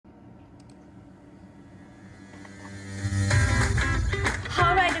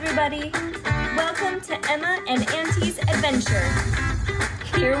everybody! Welcome to Emma and Auntie's adventure.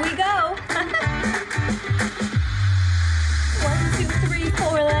 Here we go! 1, 2, 3,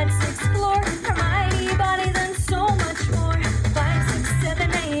 4, let's explore our mighty bodies and so much more. 5, 6,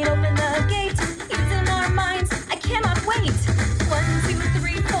 7, 8, open the gate. Using our minds, I cannot wait. 1, 2,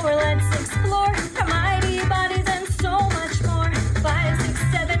 3, 4, let's explore our mighty bodies and so much more. 5, 6,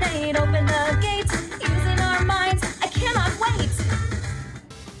 7, 8, open the gate. Using our minds, I cannot wait.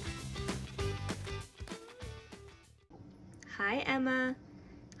 Hi, Emma.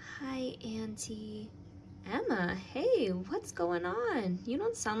 Hi, Auntie. Emma, hey, what's going on? You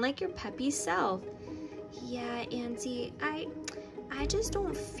don't sound like your peppy self. Yeah, Auntie, I just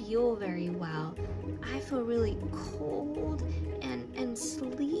don't feel very well. I feel really cold and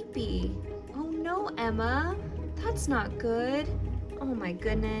sleepy. Oh no, Emma, that's not good. Oh my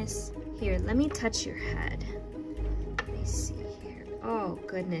goodness. Here, let me touch your head. Let me see here. Oh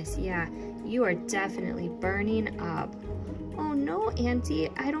goodness, yeah, you are definitely burning up. Oh no, Auntie,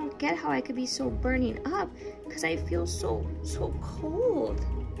 I don't get how I could be so burning up because I feel so cold.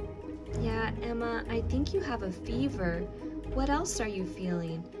 Yeah, Emma, I think you have a fever. What else are you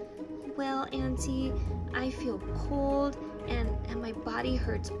feeling? Well, Auntie, I feel cold and my body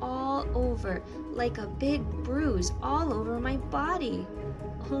hurts all over, like a big bruise all over my body.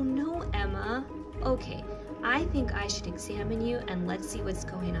 Oh no, Emma. Okay, I think I should examine you and let's see what's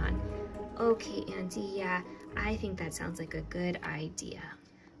going on. Okay, Auntie, yeah, I think that sounds like a good idea.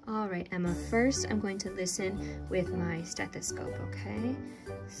 All right, Emma, first I'm going to listen with my stethoscope, okay?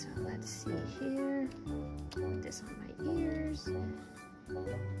 So let's see here. Put this on my ears.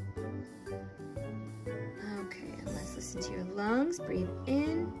 Okay, and let's listen to your lungs. Breathe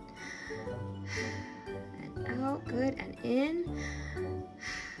in and out. Good, and in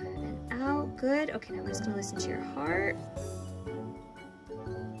and out. Good. Okay, now we're just gonna listen to your heart.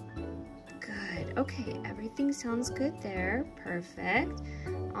 Good. Okay, everything sounds good there. Perfect.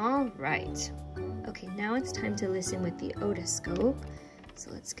 All right. Okay, now it's time to listen with the otoscope.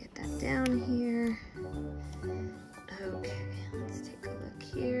 So let's get that down here. Okay, let's take a look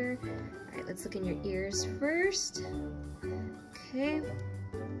here. All right, let's look in your ears first. Okay,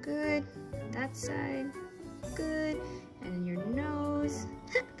 good. That side, good. And in your nose.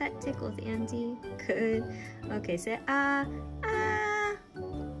 That tickles, Auntie. Good. Okay, say ah, ah.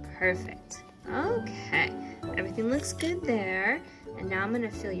 Perfect. Okay, everything looks good there. And now I'm gonna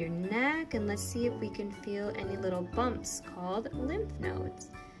feel your neck and let's see if we can feel any little bumps called lymph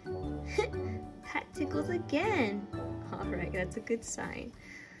nodes. That tickles again. All right, that's a good sign.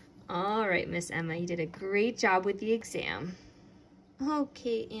 All right, Miss Emma, you did a great job with the exam.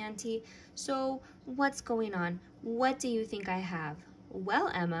 Okay, Auntie, so what's going on? What do you think I have? Well,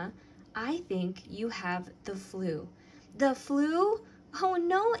 Emma, I think you have the flu. The flu? Oh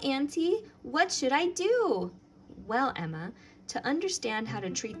no, Auntie, what should I do? Well, Emma, to understand how to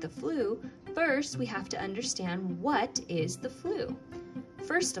treat the flu, first we have to understand what is the flu.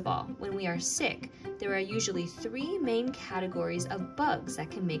 First of all, when we are sick, there are usually 3 main categories of bugs that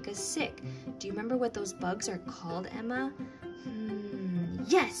can make us sick. Do you remember what those bugs are called, Emma?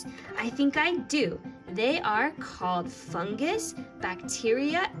 Yes, I think I do. They are called fungus,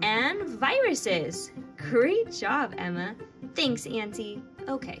 bacteria, and viruses. Great job, Emma. Thanks, Auntie.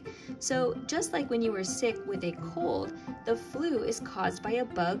 Okay, so just like when you were sick with a cold, the flu is caused by a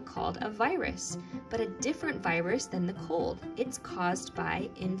bug called a virus, but a different virus than the cold. It's caused by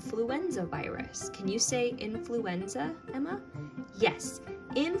influenza virus. Can you say influenza, Emma? Yes,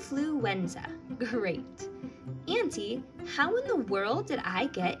 influenza. Great. Auntie, how in the world did I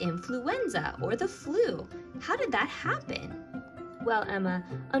get influenza or the flu? How did that happen? Well, Emma,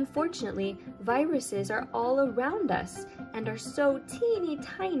 unfortunately, viruses are all around us and are so teeny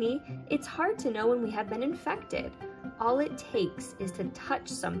tiny, it's hard to know when we have been infected. All it takes is to touch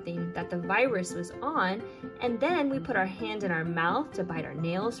something that the virus was on, and then we put our hand in our mouth to bite our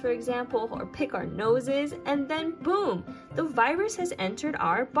nails, for example, or pick our noses, and then boom, the virus has entered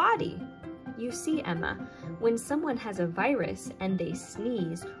our body. You see, Emma, when someone has a virus and they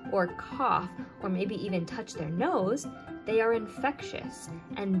sneeze or cough or maybe even touch their nose, they are infectious.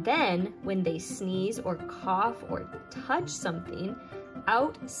 And then when they sneeze or cough or touch something,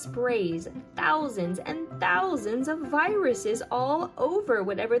 out sprays thousands and thousands of viruses all over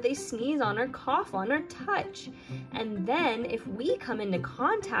whatever they sneeze on or cough on or touch. And then if we come into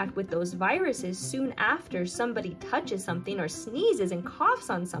contact with those viruses soon after somebody touches something or sneezes and coughs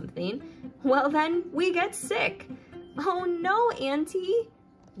on something, well then we get sick. Oh no, Auntie.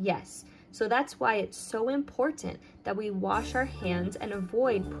 Yes, So that's why it's so important that we wash our hands and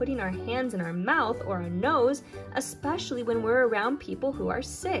avoid putting our hands in our mouth or our nose, especially when we're around people who are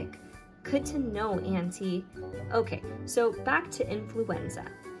sick. Good to know, Auntie. Okay, so back to influenza.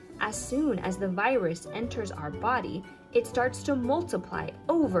 As soon as the virus enters our body, it starts to multiply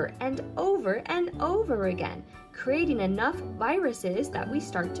over and over and over again, creating enough viruses that we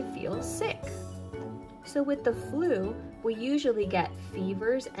start to feel sick. So with the flu, we usually get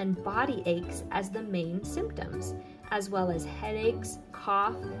fevers and body aches as the main symptoms, as well as headaches,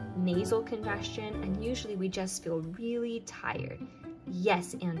 cough, nasal congestion, and usually we just feel really tired.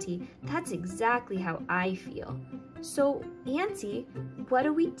 Yes, Auntie, that's exactly how I feel. So, Auntie, what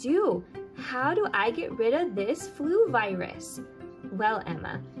do we do? How do I get rid of this flu virus? Well,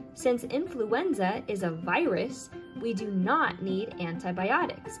 Emma, since influenza is a virus, we do not need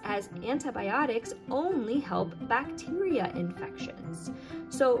antibiotics, as antibiotics only help bacteria infections.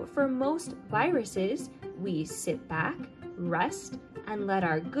 So for most viruses, we sit back, rest, and let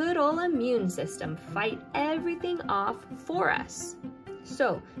our good old immune system fight everything off for us.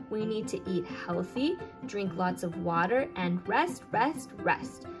 So we need to eat healthy, drink lots of water, and rest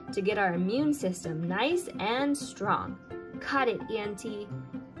to get our immune system nice and strong. Got it, Auntie.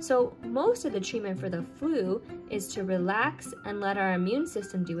 So most of the treatment for the flu is to relax and let our immune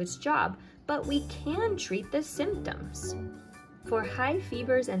system do its job, but we can treat the symptoms. For high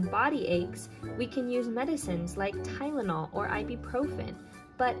fevers and body aches, we can use medicines like Tylenol or ibuprofen,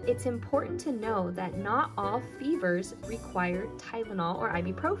 but it's important to know that not all fevers require Tylenol or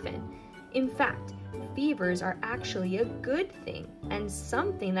ibuprofen. In fact, fevers are actually a good thing and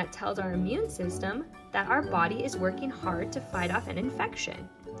something that tells our immune system that our body is working hard to fight off an infection.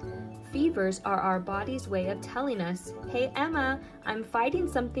 Fevers are our body's way of telling us, hey Emma, I'm fighting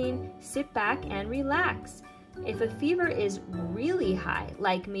something, sit back and relax. If a fever is really high,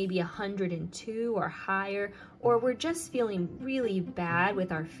 like maybe 102 or higher, or we're just feeling really bad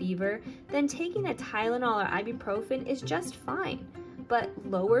with our fever, then taking a Tylenol or ibuprofen is just fine. But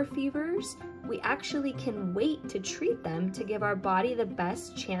lower fevers, we actually can wait to treat them to give our body the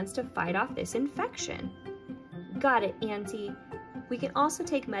best chance to fight off this infection. Got it, Auntie. We can also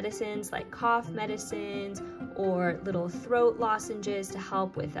take medicines like cough medicines or little throat lozenges to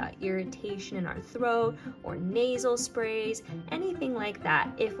help with irritation in our throat, or nasal sprays, anything like that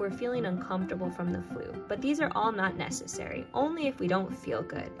if we're feeling uncomfortable from the flu. But these are all not necessary, only if we don't feel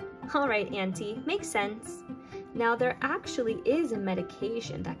good. All right, Auntie, makes sense. Now, there actually is a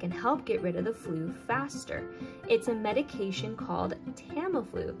medication that can help get rid of the flu faster. It's a medication called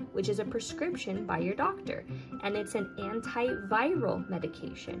Tamiflu, which is a prescription by your doctor, and it's an antiviral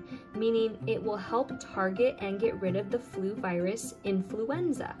medication, meaning it will help target and get rid of the flu virus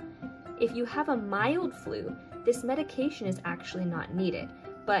influenza. If you have a mild flu, this medication is actually not needed.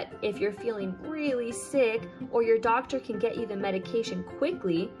 But if you're feeling really sick, or your doctor can get you the medication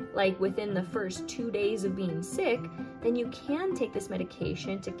quickly, like within the first 2 days of being sick, then you can take this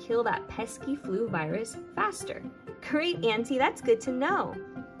medication to kill that pesky flu virus faster. Great, Auntie, that's good to know.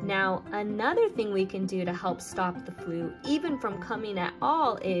 Now, another thing we can do to help stop the flu, even from coming at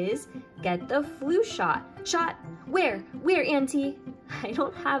all, is get the flu shot. Shot? Where, Auntie? I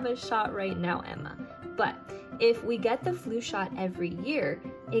don't have a shot right now, Emma, but if we get the flu shot every year,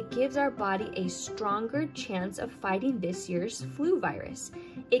 it gives our body a stronger chance of fighting this year's flu virus.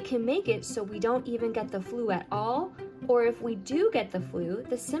 It can make it so we don't even get the flu at all, or if we do get the flu,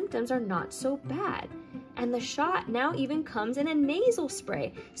 the symptoms are not so bad. And the shot now even comes in a nasal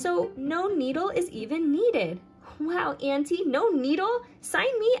spray, so no needle is even needed. Wow, Auntie, no needle?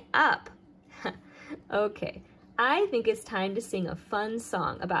 Sign me up. Okay, I think it's time to sing a fun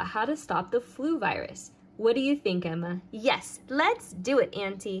song about how to stop the flu virus. What do you think, Emma? Yes, let's do it,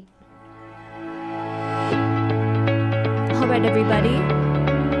 Auntie. All right, everybody.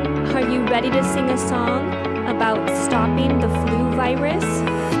 Are you ready to sing a song about stopping the flu virus?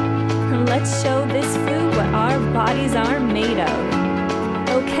 Let's show this flu what our bodies are made of.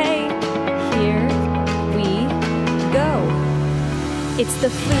 Okay, here we go. It's the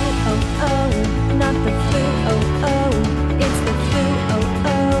flu, oh, oh, not the flu, oh, oh. It's the flu, oh,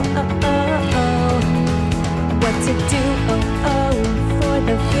 oh, oh, oh, oh. What to do, oh, oh, for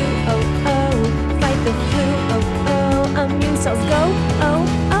the flu, oh, oh. Fight the flu, oh, oh. Immune cells go, oh,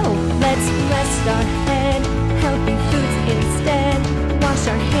 oh. Let's rest our head, healthy foods instead. Wash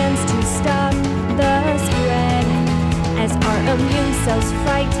our hands to stop the spread. As our immune cells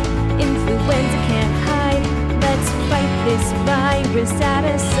fight, influenza can't hide. Let's fight this virus out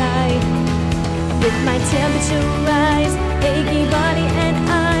of sight. With my temperature rise, achy body and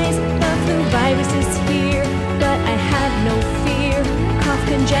eyes, the flu virus is here, but I have no fear. Cough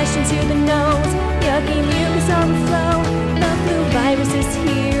congestion to the nose, yucky mucus overflow. The flu virus is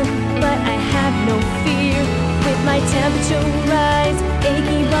here, but I have no fear. With my temperature rise,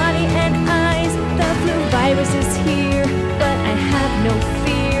 achy body and eyes, the flu virus is here, but I have no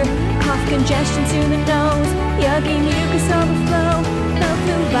fear. Cough, congestion to the nose, yucky mucus overflow. The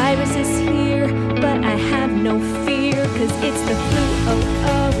flu virus is here, but I have no fear. 'Cause it's the flu, oh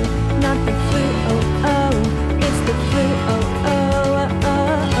oh, not the flu, oh oh. It's the flu, oh oh,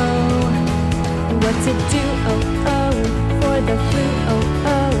 oh oh. What to do, oh oh, for the flu, oh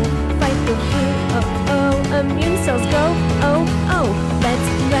oh. Fight the flu, oh oh. Immune cells go, oh oh. Let's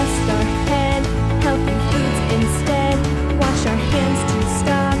rest our head, healthy foods instead. Wash our hands to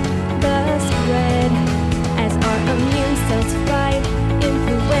stop the spread. As our immune cells fight,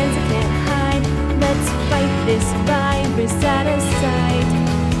 influenza can't hide. Let's fight this virus out of sight.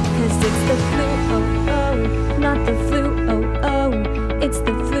 'Cause it's the flu, oh oh, not the flu, oh oh. It's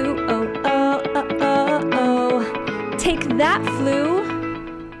the flu, oh oh, oh oh, oh. Take that, flu!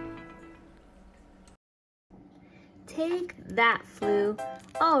 Take that, flu.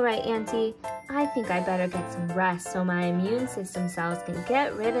 All right, Auntie, I think I better get some rest so my immune system cells can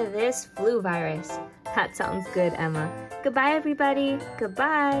get rid of this flu virus. That sounds good, Emma. Goodbye, everybody.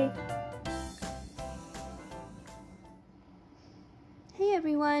 Goodbye. Hey,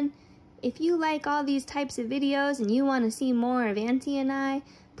 everyone. If you like all these types of videos and you want to see more of Auntie and I,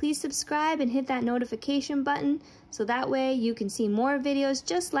 please subscribe and hit that notification button so that way you can see more videos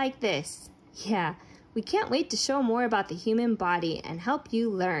just like this. Yeah, we can't wait to show more about the human body and help you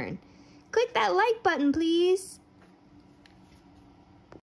learn. Click that like button, please.